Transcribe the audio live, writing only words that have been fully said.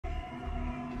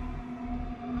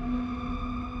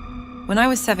When I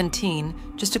was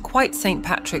 17, just a quite St.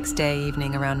 Patrick's Day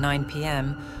evening around 9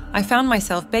 p.m., I found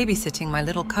myself babysitting my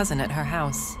little cousin at her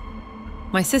house.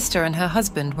 My sister and her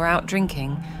husband were out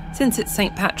drinking, since it's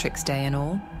St. Patrick's Day and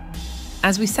all.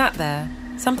 As we sat there,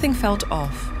 something felt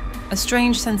off, a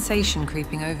strange sensation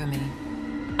creeping over me.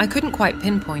 I couldn't quite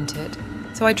pinpoint it,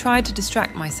 so I tried to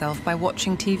distract myself by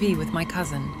watching TV with my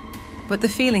cousin. But the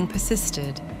feeling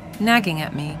persisted, nagging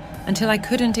at me until I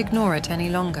couldn't ignore it any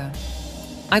longer.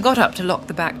 I got up to lock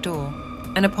the back door,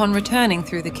 and upon returning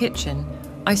through the kitchen,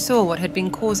 I saw what had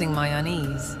been causing my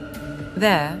unease.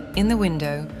 There, in the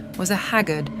window, was a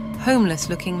haggard,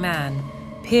 homeless-looking man,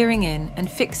 peering in and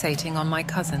fixating on my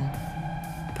cousin.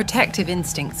 Protective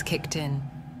instincts kicked in.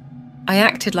 I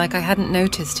acted like I hadn't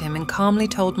noticed him and calmly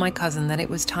told my cousin that it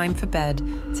was time for bed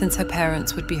since her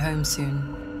parents would be home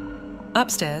soon.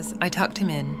 Upstairs, I tucked him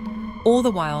in, all the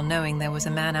while knowing there was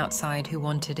a man outside who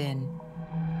wanted in.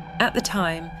 At the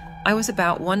time, I was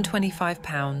about 125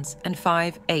 pounds and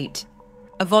 5'8",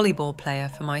 a volleyball player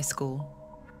for my school.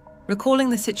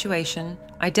 Recalling the situation,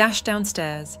 I dashed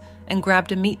downstairs and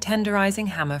grabbed a meat tenderizing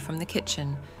hammer from the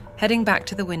kitchen, heading back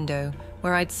to the window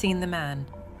where I'd seen the man,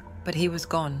 but he was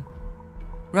gone.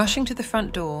 Rushing to the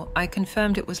front door, I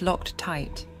confirmed it was locked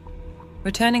tight.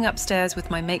 Returning upstairs with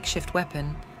my makeshift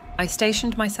weapon, I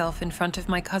stationed myself in front of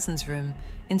my cousin's room,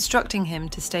 instructing him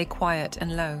to stay quiet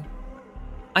and low.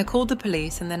 I called the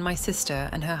police and then my sister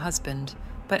and her husband,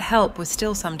 but help was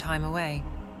still some time away.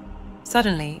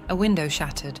 Suddenly, a window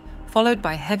shattered, followed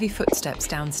by heavy footsteps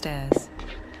downstairs.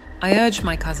 I urged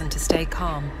my cousin to stay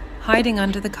calm, hiding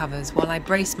under the covers while I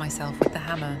braced myself with the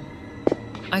hammer.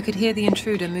 I could hear the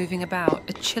intruder moving about,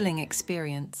 a chilling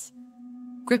experience.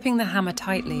 Gripping the hammer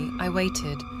tightly, I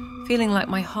waited, feeling like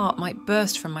my heart might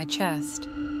burst from my chest.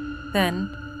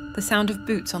 Then, the sound of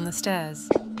boots on the stairs.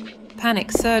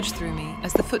 Panic surged through me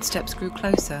as the footsteps grew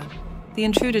closer, the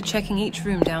intruder checking each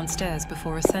room downstairs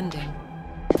before ascending.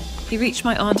 He reached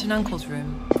my aunt and uncle's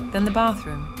room, then the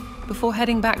bathroom, before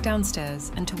heading back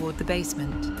downstairs and toward the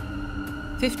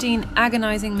basement. 15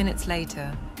 agonizing minutes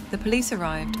later, the police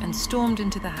arrived and stormed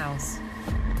into the house.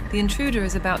 The intruder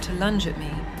is about to lunge at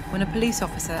me when a police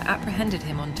officer apprehended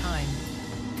him on time.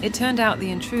 It turned out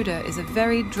the intruder is a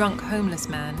very drunk homeless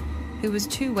man who was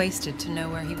too wasted to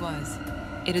know where he was.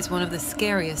 It is one of the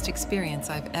scariest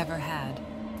experiences I've ever had.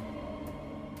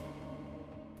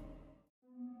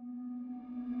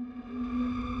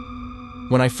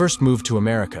 When I first moved to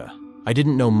America, I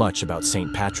didn't know much about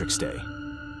St. Patrick's Day.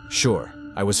 Sure,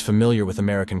 I was familiar with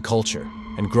American culture,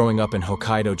 and growing up in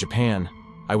Hokkaido, Japan,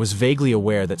 I was vaguely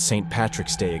aware that St.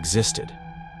 Patrick's Day existed,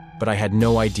 but I had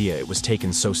no idea it was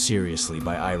taken so seriously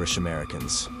by Irish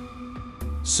Americans.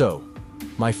 So,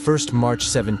 my first March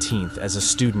 17th as a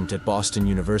student at Boston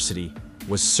University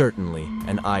was certainly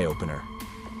an eye-opener.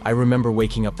 I remember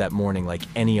waking up that morning like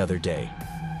any other day.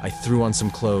 I threw on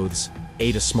some clothes,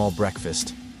 ate a small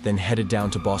breakfast, then headed down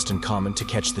to Boston Common to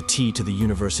catch the T to the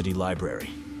university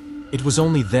library. It was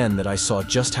only then that I saw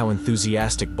just how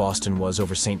enthusiastic Boston was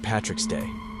over St. Patrick's Day.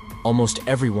 Almost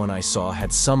everyone I saw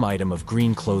had some item of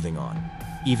green clothing on.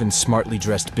 Even smartly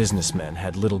dressed businessmen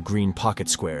had little green pocket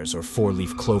squares or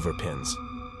four-leaf clover pins.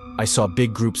 I saw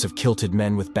big groups of kilted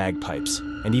men with bagpipes,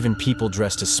 and even people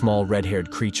dressed as small red-haired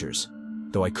creatures,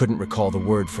 though I couldn't recall the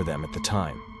word for them at the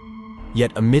time.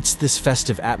 Yet amidst this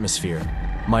festive atmosphere,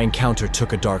 my encounter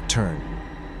took a dark turn.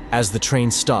 As the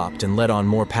train stopped and led on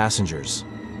more passengers,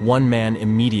 one man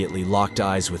immediately locked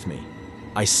eyes with me.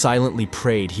 I silently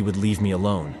prayed he would leave me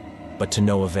alone, but to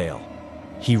no avail.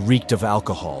 He reeked of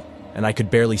alcohol, and I could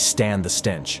barely stand the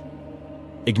stench.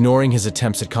 Ignoring his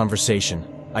attempts at conversation,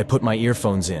 I put my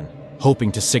earphones in,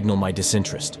 hoping to signal my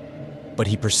disinterest. But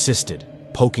he persisted,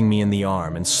 poking me in the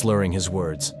arm and slurring his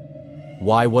words.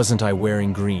 Why wasn't I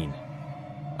wearing green?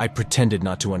 I pretended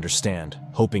not to understand,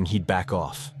 hoping he'd back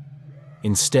off.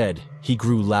 Instead, he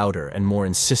grew louder and more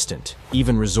insistent,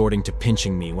 even resorting to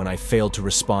pinching me when I failed to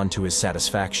respond to his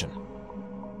satisfaction.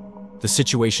 The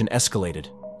situation escalated,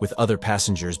 with other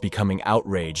passengers becoming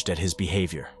outraged at his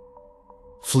behavior.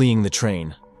 Fleeing the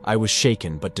train, I was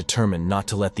shaken but determined not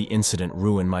to let the incident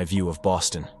ruin my view of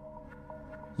Boston.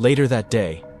 Later that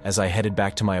day, as I headed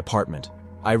back to my apartment,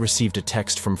 I received a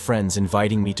text from friends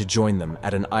inviting me to join them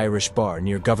at an Irish bar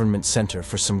near Government Center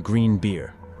for some green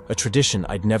beer, a tradition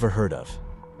I'd never heard of.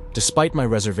 Despite my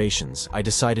reservations, I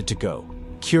decided to go,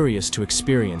 curious to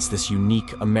experience this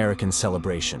unique American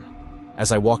celebration.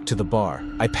 As I walked to the bar,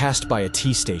 I passed by a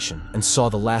tea station and saw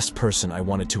the last person I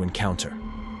wanted to encounter.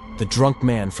 The drunk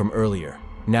man from earlier,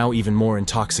 now even more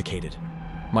intoxicated.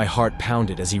 My heart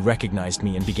pounded as he recognized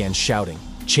me and began shouting,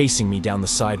 chasing me down the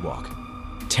sidewalk.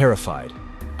 Terrified,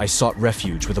 I sought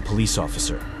refuge with a police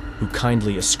officer, who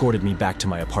kindly escorted me back to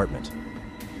my apartment.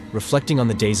 Reflecting on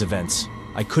the day's events,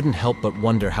 I couldn't help but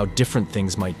wonder how different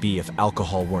things might be if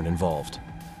alcohol weren't involved.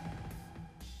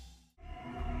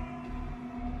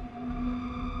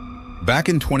 Back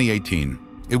in 2018,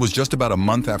 it was just about a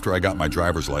month after I got my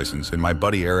driver's license, and my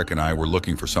buddy Eric and I were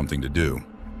looking for something to do.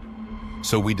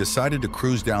 So we decided to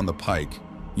cruise down the Pike,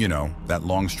 you know, that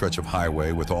long stretch of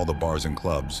highway with all the bars and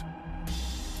clubs.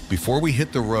 Before we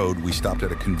hit the road, we stopped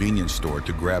at a convenience store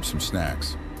to grab some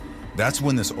snacks. That's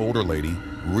when this older lady,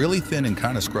 really thin and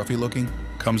kind of scruffy looking,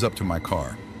 comes up to my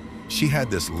car. She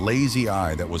had this lazy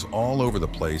eye that was all over the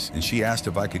place, and she asked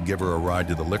if I could give her a ride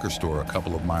to the liquor store a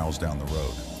couple of miles down the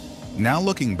road. Now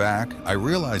looking back, I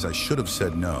realize I should have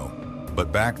said no,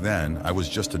 but back then I was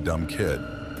just a dumb kid,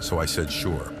 so I said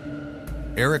sure.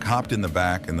 Eric hopped in the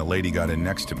back and the lady got in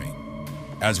next to me.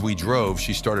 As we drove,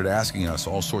 she started asking us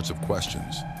all sorts of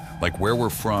questions, like where we're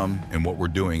from and what we're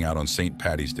doing out on St.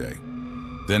 Paddy's Day.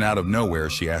 Then out of nowhere,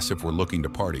 she asks if we're looking to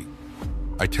party.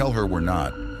 I tell her we're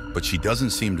not, but she doesn't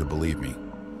seem to believe me.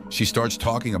 She starts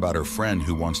talking about her friend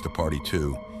who wants to party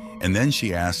too, and then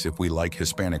she asks if we like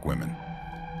Hispanic women.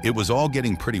 It was all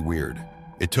getting pretty weird.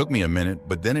 It took me a minute,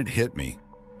 but then it hit me.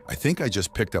 I think I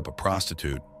just picked up a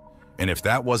prostitute. And if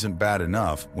that wasn't bad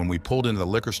enough, when we pulled into the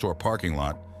liquor store parking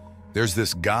lot, there's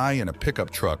this guy in a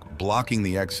pickup truck blocking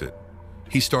the exit.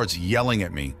 He starts yelling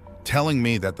at me, telling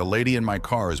me that the lady in my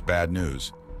car is bad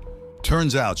news.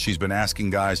 Turns out she's been asking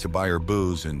guys to buy her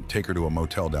booze and take her to a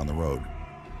motel down the road.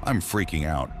 I'm freaking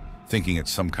out, thinking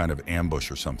it's some kind of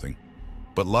ambush or something.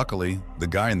 But luckily, the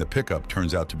guy in the pickup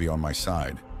turns out to be on my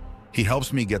side. He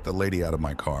helps me get the lady out of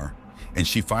my car, and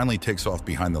she finally takes off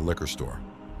behind the liquor store.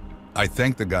 I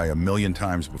thanked the guy a million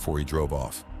times before he drove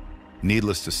off.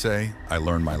 Needless to say, I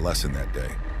learned my lesson that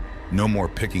day. No more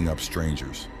picking up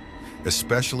strangers,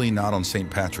 especially not on St.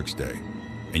 Patrick's Day.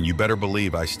 And you better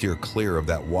believe I steer clear of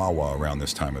that Wawa around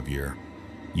this time of year.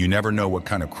 You never know what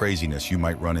kind of craziness you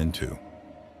might run into.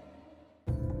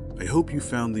 I hope you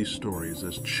found these stories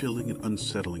as chilling and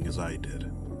unsettling as I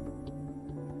did.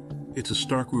 It's a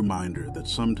stark reminder that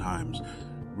sometimes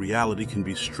reality can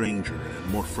be stranger and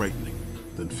more frightening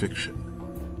than fiction.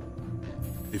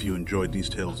 If you enjoyed these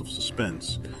tales of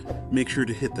suspense, make sure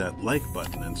to hit that like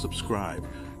button and subscribe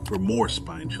for more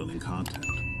spine-chilling content.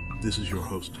 This is your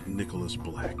host, Nicholas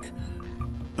Black.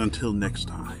 Until next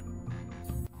time.